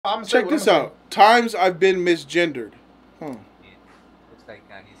Check this out. Times I've been misgendered. Looks like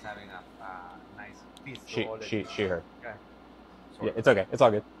he's having a nice piece. She, her. Okay. Yeah, it's okay. It's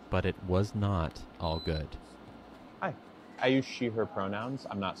all good. But it was not all good. Hi. I use she, her pronouns.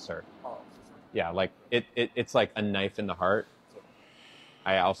 I'm not sir. Yeah, like it's like a knife in the heart.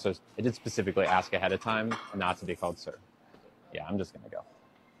 I did specifically ask ahead of time not to be called sir. Yeah, I'm just gonna go.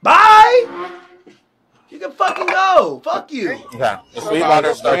 Bye. You can fucking go. Fuck you. Okay. The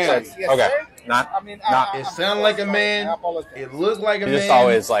Sweetwater starts at, okay. Not. It sounds like a man. It looks like a man. It's just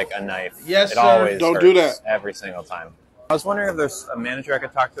always like a knife. Yes, it sir. Always Don't do that. Every single time. I was wondering if there's a manager I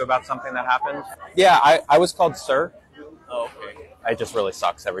could talk to about something that happened. Yeah, I was called sir. Oh, okay. It just really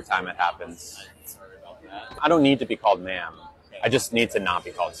sucks every time it happens. I don't need to be called ma'am. I just need to not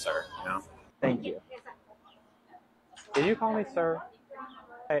be called sir, you know? Thank you. Did you call me sir?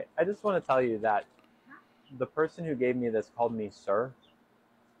 I just want to tell you that the person who gave me this called me sir.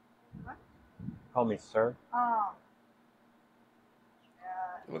 What? Called me sir. Oh.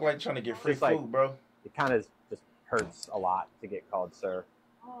 You look like trying to get free Just like- food, bro. It kind of just hurts a lot to get called sir.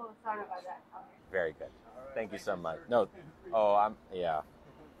 Oh, sorry about that. Okay. Very good. Thank you so much. No. Oh, yeah.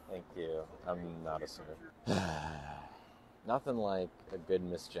 Thank you. I'm not a sir. Nothing like a good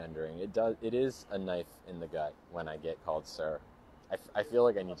misgendering. It is a knife in the gut when I get called sir. I feel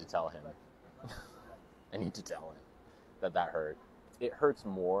like I need to tell him. I need to tell him that hurt. It hurts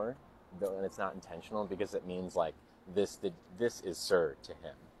more though, and it's not intentional because it means like this is sir to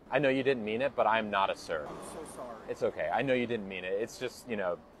him. I know you didn't mean it, but I'm not a sir. I'm so sorry. It's okay. I know you didn't mean it. It's just,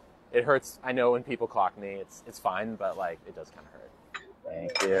 it hurts. I know when people clock me, it's fine, but like it does kind of hurt.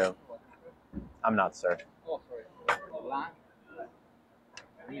 Thank you. I'm not sir.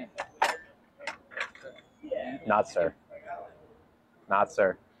 Not sir. Not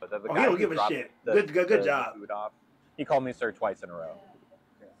sir. But the Oh, guy he don't who give a dropped shit. the Good job. food off, he called me sir twice in a row.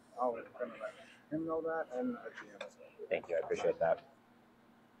 I'll let him know that and our GM as well. Thank you. I appreciate that.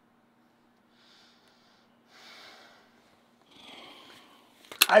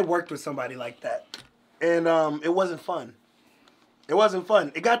 I worked with somebody like that, and it wasn't fun. It wasn't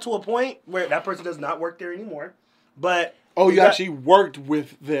fun. It got to a point where that person does not work there anymore. But you actually worked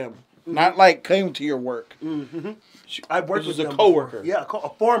with them, not like came to your work. Mm-hmm. I worked with a them coworker. before. Yeah, a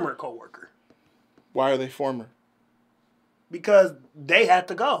former coworker. Why are they former? Because they had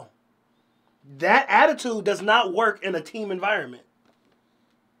to go. That attitude does not work in a team environment.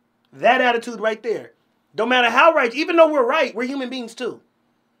 That attitude right there. Don't matter how right, even though we're right, we're human beings too.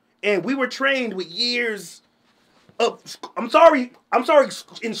 And we were trained with years of, I'm sorry,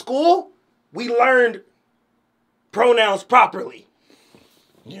 in school, we learned pronouns properly.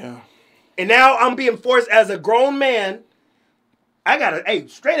 Yeah. And now I'm being forced as a grown man. I got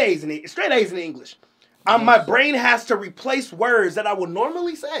straight A's in English. My brain has to replace words that I would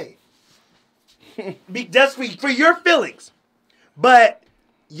normally say. Just for your feelings. But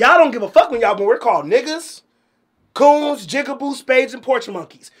y'all don't give a fuck when we're called niggas, coons, jigaboo, spades, and porch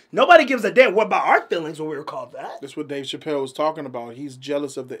monkeys. Nobody gives a damn what about our feelings when we were called that. That's what Dave Chappelle was talking about. He's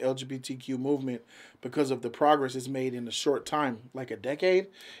jealous of the LGBTQ movement because of the progress it's made in a short time, like a decade.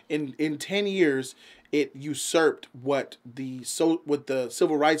 In 10 years, it usurped what the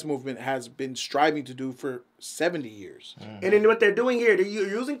civil rights movement has been striving to do for 70 years. Mm-hmm. And then what they're doing here, you're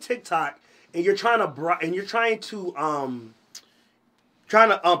using TikTok and you're trying to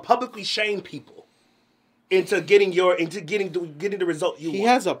publicly shame people into getting the result you want. He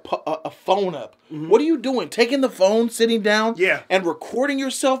has a phone up. Mm-hmm. What are you doing? Taking the phone, sitting down, and recording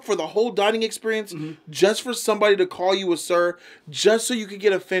yourself for the whole dining experience, just for somebody to call you a sir, just so you could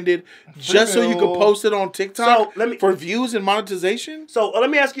get offended, just so you could post it on TikTok for views and monetization. So let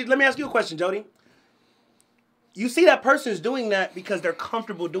me ask you a question, Jody. You see that person's doing that because they're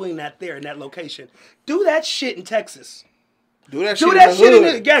comfortable doing that there in that location. Do that shit in Texas. Do that shit in the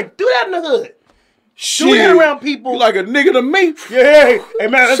hood. Do that in the hood. Shit. Do that around people. You like a nigga to me. Yeah. Hey,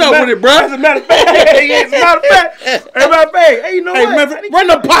 man. What's up with it, bro? As a matter of fact. Hey, you know what? Man, run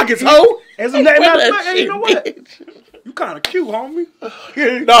them pockets, ho. As a matter of fact, hey, you know what? You kind of cute, homie.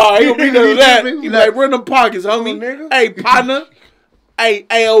 No, he gonna be none of that. He like, run them pockets, homie. Nigga. Hey, partner. Hey,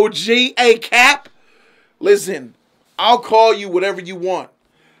 AOG. Hey, Cap. Listen, I'll call you whatever you want.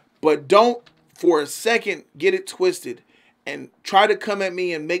 But don't, for a second, get it twisted and try to come at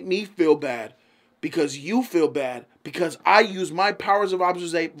me and make me feel bad. Because you feel bad, because I use my powers of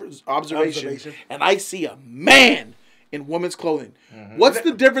observation, and I see a man in woman's clothing. Mm-hmm. What's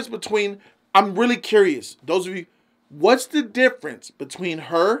the difference between, I'm really curious, those of you, what's the difference between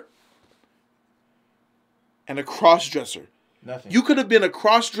her and a cross-dresser? Nothing. You could have been a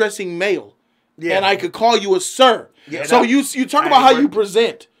cross-dressing male, and I could call you a sir. Yeah, so you talk about how you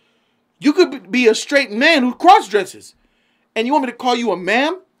present. You could be a straight man who cross-dresses. And you want me to call you a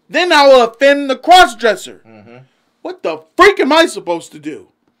ma'am? Then I will offend the cross-dresser. Mm-hmm. What the freak am I supposed to do?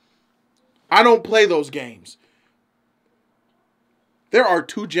 I don't play those games. There are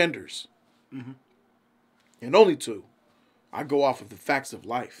two genders. Mm-hmm. And only two. I go off of the facts of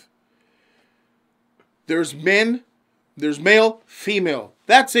life. There's men, there's male, female.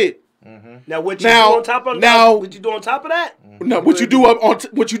 That's it. Mm-hmm. Now what you do on top of that? What you do on top of that? No, what you do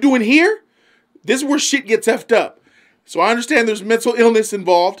what you do in here? This is where shit gets effed up. So I understand there's mental illness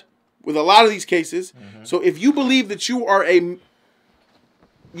involved with a lot of these cases. Mm-hmm. So if you believe that you are a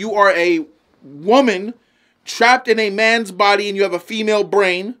woman trapped in a man's body and you have a female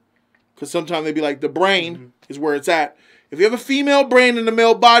brain, because sometimes they be like the brain is where it's at. If you have a female brain in a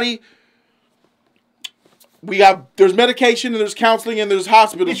male body, there's medication and there's counseling and there's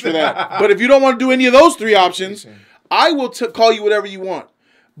hospitals for that. But if you don't want to do any of those three options, I will call you whatever you want.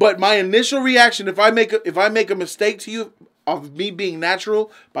 But my initial reaction, if I make a mistake to you of me being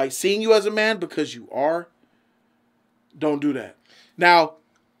natural by seeing you as a man because you are, don't do that. Now,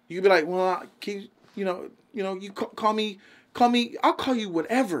 you can be like, well, you call me. I'll call you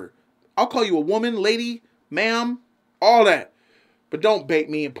whatever. I'll call you a woman, lady, ma'am, all that. But don't bait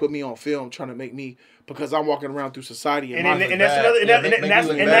me and put me on film trying to make me, because I'm walking around through society and that's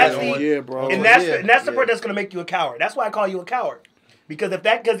the part that's gonna make you a coward. That's why I call you a coward. Because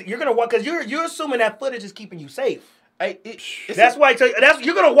you're assuming that footage is keeping you safe. That's why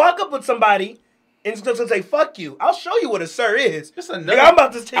you're gonna walk up with somebody and say, fuck you. I'll show you what a sir is. I'm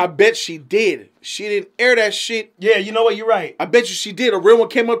about to I bet she did. She didn't air that shit. Yeah, you know what? You're right. I bet you she did. A real one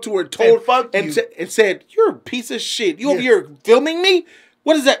came up to her and told fuck you. And said, you're a piece of shit. You over here filming me?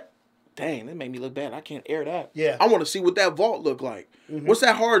 What is that? Dang, that made me look bad. I can't air that. Yeah. I want to see what that vault looked like. Mm-hmm. What's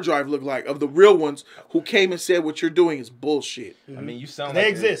that hard drive look like of the real ones who came and said what you're doing is bullshit? Mm-hmm. I mean, you sound they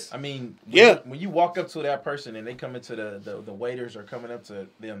like exist. I mean, when you walk up to that person and they come into the waiters are coming up to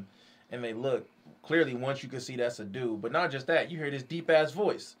them and they look, clearly once you can see that's a dude. But not just that, you hear this deep ass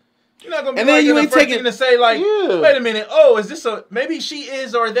voice. You're not gonna be like the first thing to say like, wait a minute, oh, is this maybe she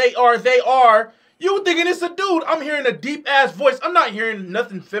is or they are. You thinking it's a dude. I'm hearing a deep-ass voice. I'm not hearing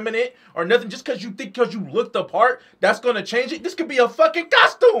nothing feminine or nothing just because you look the part, that's going to change it. This could be a fucking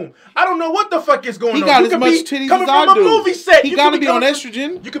costume. I don't know what the fuck is going on. He got as much titties as I do. Movie set. He got to be on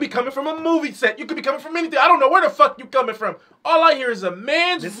estrogen. You could be coming from a movie set. You could be coming from anything. I don't know where the fuck you coming from. All I hear is a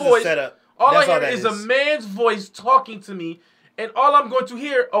man's voice. Is a setup. All I hear is a man's voice talking to me, and all I'm going to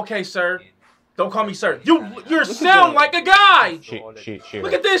hear, okay, sir. Don't call me sir. You sound like a guy.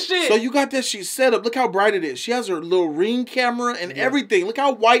 Look at this shit. So you got that shit set up. Look how bright it is. She has her little Ring camera and everything. Look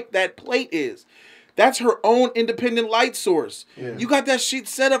how white that plate is. That's her own independent light source. Yeah. You got that shit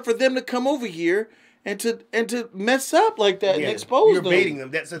set up for them to come over here and to mess up like that and expose them. You're baiting them.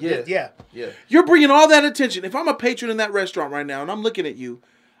 That's yeah. You're bringing all that attention. If I'm a patron in that restaurant right now and I'm looking at you,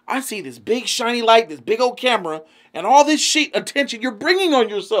 I see this big shiny light, this big old camera, and all this shit attention you're bringing on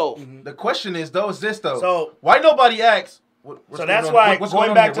yourself. Mm-hmm. The question is, though, so why nobody asks? So that's why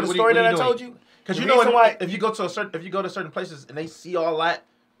going back to the story that I told you. Because you know, if you go to certain places and they see all that,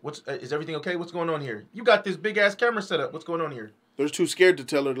 is everything okay? What's going on here? You got this big ass camera set up. What's going on here? They're too scared to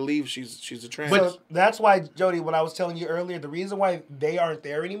tell her to leave. She's a trans. So that's why, Jody, when I was telling you earlier, the reason why they aren't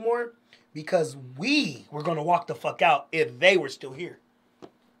there anymore, because we were gonna walk the fuck out if they were still here.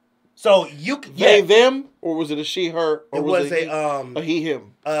 So you they them, or was it a she her, or it was a he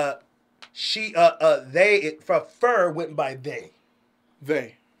him? She they for fur went by they.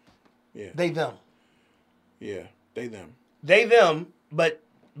 They. Yeah. They them. Yeah. They them. They them, but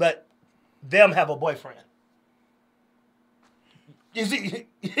them have a boyfriend. You see?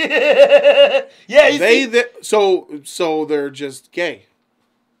 Yeah, you see? So they're just gay.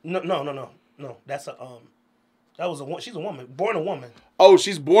 No. That's she's a woman, born a woman. Oh,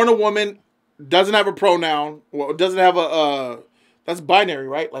 she's born a woman, doesn't have a pronoun, well, doesn't have that's binary,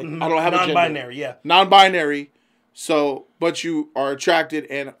 right? Like, I don't have a gender. Non-binary, yeah. Non-binary. So, but you are attracted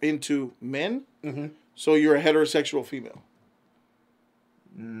and into men? Mm-hmm. So you're a heterosexual female.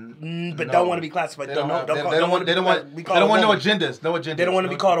 But don't want to be classified. They don't want no agendas. No agendas. They don't want to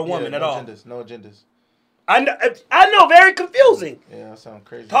be called a woman at all. No agendas. I know, very confusing. Yeah, that sounds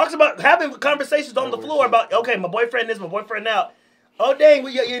crazy. Talks about having conversations on the floor about, okay, my boyfriend this, my boyfriend out. Oh dang,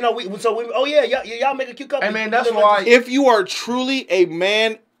 y'all make a cute couple. Hey man, that's why. If you are truly a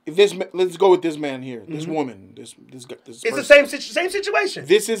man, let's go with this man here, this woman, this it's person. the same situation.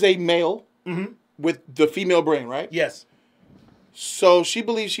 This is a male with the female brain, right? Yes. So she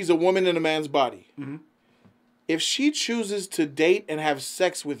believes she's a woman in a man's body. Mm-hmm. If she chooses to date and have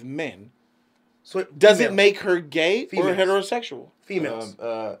sex with men, So Does it make her gay Females. or heterosexual? Females?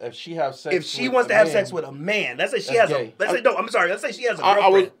 If she have sex, If she with wants a to have man, sex with a man, let's say she that's has gay. a. Let's say no. I'm sorry. Let's say she has a I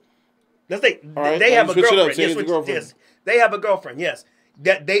girlfriend. was- let's say right, they have a switch it up, girlfriend. say it's a girlfriend. Yes, they have a girlfriend. Yes,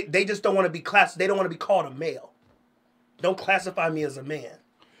 that they just don't want to be classed. They don't want to be called a male. Don't classify me as a man.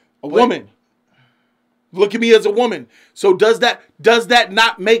 A woman. Look at me as a woman. So does that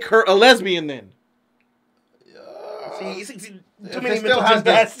not make her a lesbian then? See, too If many it still mental has the-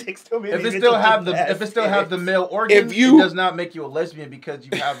 gymnastics. Too many If it mental still have the gymnastics. male organ, If you- it does not make you a lesbian because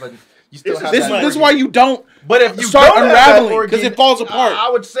you have a you still have This that is organ. why you don't. But if you start don't have that unraveling because organ, it falls apart. I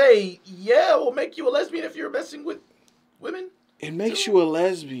would say, yeah, it will make you a lesbian if you're messing with women It makes you a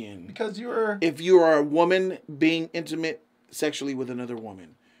lesbian because you're. if you are a woman being intimate sexually with another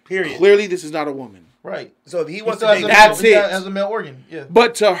woman. Period. Clearly, this is not a woman. Right. So if he wants Still to has date, a That's male, it. Has a male organ. Yeah.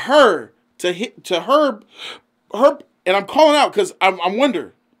 But to her, her, and I'm calling out because I'm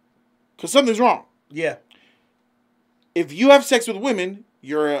wondering because something's wrong. yeah. If you have sex with women,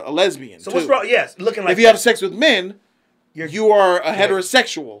 you're a lesbian. So too. what's wrong? Yes, looking like If you have sex with men, you are a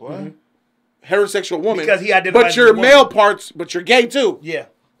heterosexual. What? Heterosexual woman. Because he identifies but as your a woman. male parts, but you're gay too. Yeah.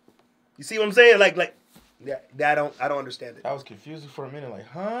 You see what I'm saying? Like, yeah, I don't understand it. I was confused for a minute, like,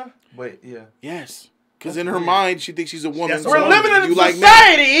 huh? But yeah. Yes. Because in her mind, she thinks she's a woman. That's so we're living in you a like men.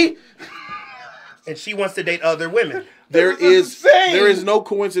 society. And she wants to date other women. There This is insane. is no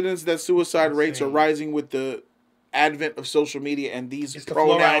coincidence that suicide rates are rising with the advent of social media and these It's the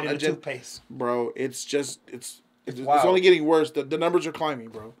pronoun fluoride in the agenda. toothpaste. Bro, it's wild. only getting worse. The numbers are climbing,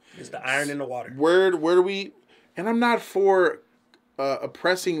 bro. It's the iron in the water. Where do we? And I'm not for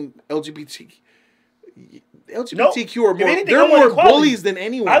oppressing LGBTQ or If more. anything, They're I want more equality. bullies than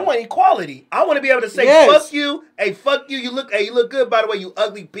anyone. I want equality. I want to be able to say, Yes. fuck you. Hey, fuck you. You look good, by the way, you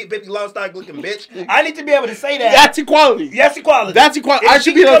ugly, 50 long stock looking bitch. I need to be able to say that. That's equality. Yes, equality. That's equality. If I she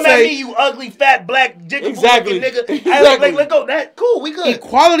should be able come to at say me, you ugly, fat, black, jiggable Exactly. looking nigga. Exactly. Let go. That cool. We good.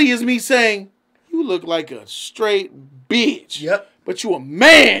 equality is me saying you look like a straight bitch. Yep. But you a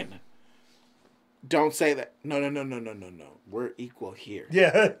man. Don't say that. No. We're equal here.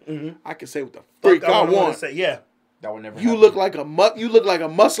 Yeah. I can say what the freak I wanna want. say. Yeah. That would never. You happen. look like a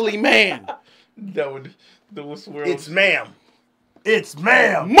muscly man. That would. Those worlds. It's ma'am. It's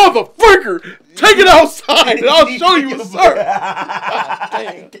ma'am. Motherfucker, take it outside and I'll show you, sir.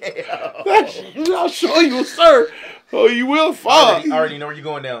 Damn. I'll show you, sir. Oh, you will fall. I already know where you're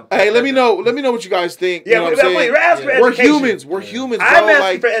going now. Hey, let me know what you guys think. Yeah, you know what but I'm saying? we're asking for We're education. humans. We're humans, bro. I'm asking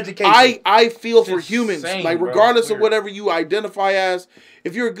like, for education. I feel for It's humans. insane, like, bro. regardless It's of weird. whatever you identify as,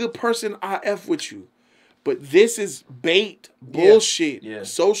 if you're a good person, I F with you. But this is bait, bullshit, Yeah.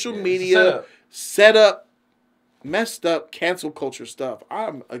 social Yeah. media, set up, messed up, cancel culture stuff.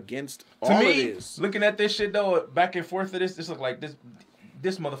 I'm against all To of me, this. looking at this shit though, back and forth of this look like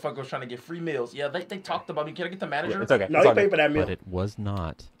this motherfucker was trying to get free meals. Yeah, they talked about me. Can I get the manager? It's okay. No, It's you all pay good. for that meal. But it was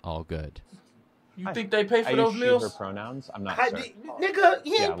not all good. You think they pay I for those use she, her meals? pronouns. I'm not Nigga, sure.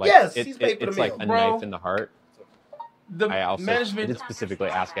 yeah, Like, yes, it- he's paid for the it's meal. like a Bro. knife in the heart. The I also management did specifically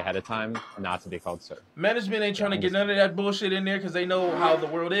ask ahead of time not to be called sir. management ain't trying to get none of that bullshit in there because they know how the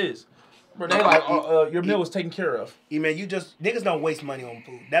world is. Bro, they like your meal was taken care of. Man, niggas don't waste money on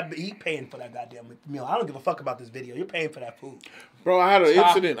food. He paying for that goddamn meal. I don't give a fuck about this video. You're paying for that food. Bro, I had an Stop.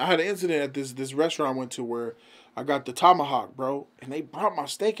 incident. I had an incident at this restaurant I went to where I got the tomahawk, bro, and they brought my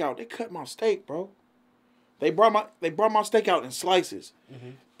steak out. They cut my steak, bro. They brought my steak out in slices,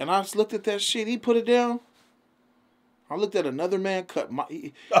 and I just looked at that shit. He put it down. I looked at another man cut my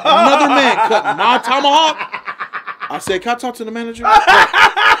tomahawk. I said, "Can I talk to the manager?"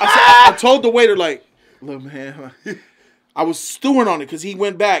 I told the waiter, like, "Look, man." I was stewing on it because he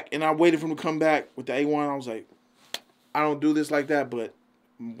went back, and I waited for him to come back with the A1. I was like, I don't do this like that, but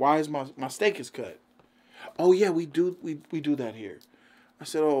why is my steak is cut? Oh yeah, we do that here. I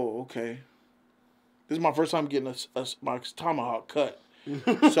said, oh, okay. This is my first time getting my tomahawk cut.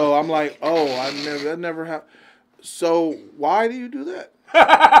 So I'm like, oh, that never happened. So why do you do that?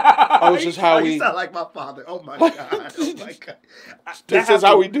 Oh, it's just how You we. sound like my father. Oh my god. Oh my god. This is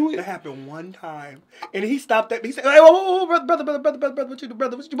how we do it. That happened one time, and he stopped that. He said, "Hey, whoa, brother, what you do,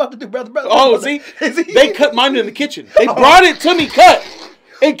 brother? What you about to do, brother? Oh, see, they cut mine in the kitchen. They brought it to me cut.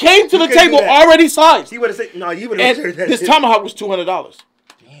 It came to the couldn't table do that. already sliced. He would have said, no, you would have And said that. this tomahawk was $200.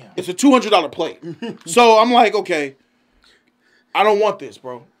 Damn. It's a $200 plate. So I'm like, okay, I don't want this,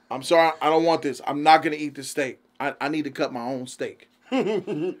 bro. I'm sorry, I don't want this. I'm not gonna eat this steak. I need to cut my own steak.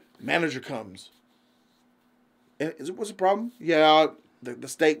 Manager comes. What's the problem? Yeah, the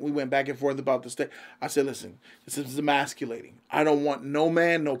steak. We went back and forth about the steak. I said, listen, this is emasculating. I don't want no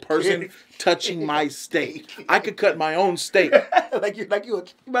man, no person touching my steak. I could cut my own steak. you might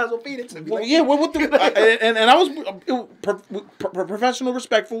as well feed it to me. Well, yeah, what the, and I was professional,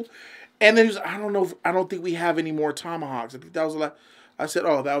 respectful. And then he was, I don't think we have any more tomahawks. I think that was a lot. I said,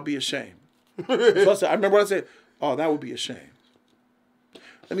 oh, that would be a shame. So I remember what I said. Oh, that would be a shame.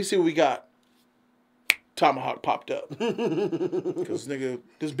 Let me see what we got. Tomahawk popped up. Because, nigga,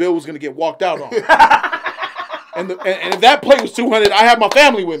 this bill was going to get walked out on. and if that plate was $200, I have my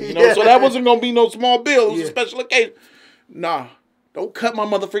family with me, you know? So that wasn't going to be no small bill. It was a special occasion. Nah, don't cut my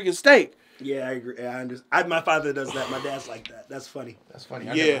motherfucking steak. Yeah, I agree. I understand. My father does that. My dad's like that. That's funny. That's funny.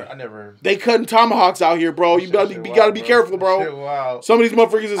 I never. They cutting tomahawks out here, bro. You gotta be careful, bro. Wow. Some of these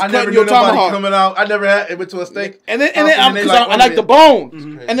motherfuckers is cutting your your tomahawk. Coming out. I never had it went to a steak. And then I like the bone.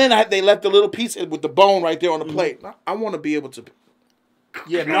 Mm-hmm. And then they left the little piece with the bone right there on the plate. I want to be able to.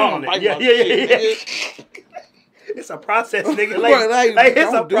 Yeah, no, yeah. It's a process, nigga.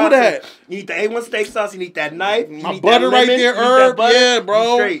 It's a process. You need the A1 steak sauce. You need that knife. You my need butter that lemon, right there, herb. Yeah,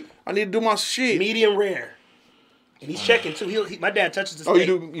 bro. Straight. I need to do my shit. Medium rare. And he's checking too. My dad touches the steak.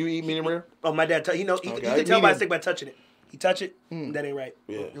 Oh, you eat medium rare? Oh, my dad. He knows. He can tell by a steak by touching it. He touch it. That ain't right.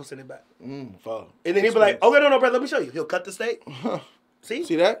 Yeah. He'll send it back. Fuck. And then he'll be like, "Oh, no, brother. Let me show you." He'll cut the steak.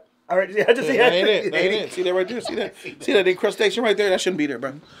 See that? All right. I just see that. Ain't it? Ain't it? See that right there? See that? See that incrustation right there? That shouldn't be there,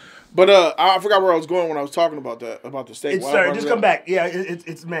 bro. But I forgot where I was going when I was talking about the steak. Sorry, just come back. Yeah,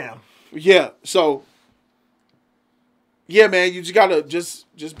 it's ma'am. Yeah. So. Yeah, man, you just gotta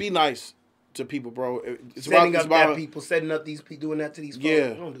just be nice to people, bro. It's setting up people, setting up these people, doing that to these folks. Yeah,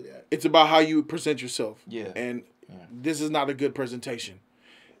 don't do that. It's about how you present yourself. Yeah, and this is not a good presentation.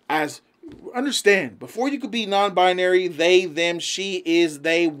 Understand, before you could be non-binary, they, them, she, is,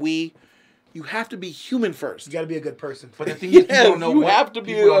 they, we. You have to be human first. You got to be a good person. But the thing is, people don't know you have to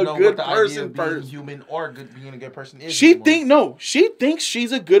be a good person first. Human or being a good person is. She thinks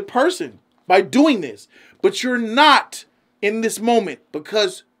she's a good person by doing this, but you're not in this moment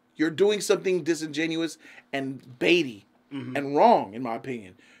because you're doing something disingenuous and baity and wrong, in my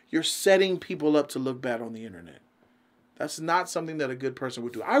opinion. You're setting people up to look bad on the internet. That's not something that a good person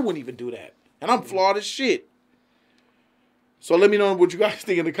would do. I wouldn't even do that, and I'm flawed as shit. So let me know what you guys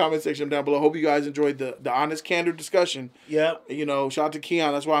think in the comment section down below. Hope you guys enjoyed the honest, candid discussion. Yeah. You know, shout out to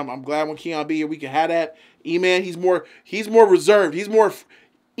Keon. That's why I'm glad when Keon be here, we can have that. E-Man, he's more reserved.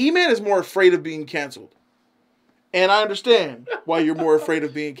 E-Man is more afraid of being canceled. And I understand why you're more afraid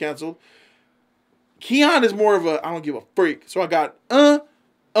of being canceled. Keon is more of a, I don't give a freak. So I got, and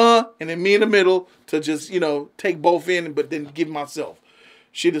then me in the middle to just, take both in, but then give myself.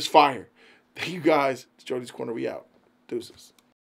 Shit is fire. Thank you guys. It's Jody's Corner. We out. Deuces.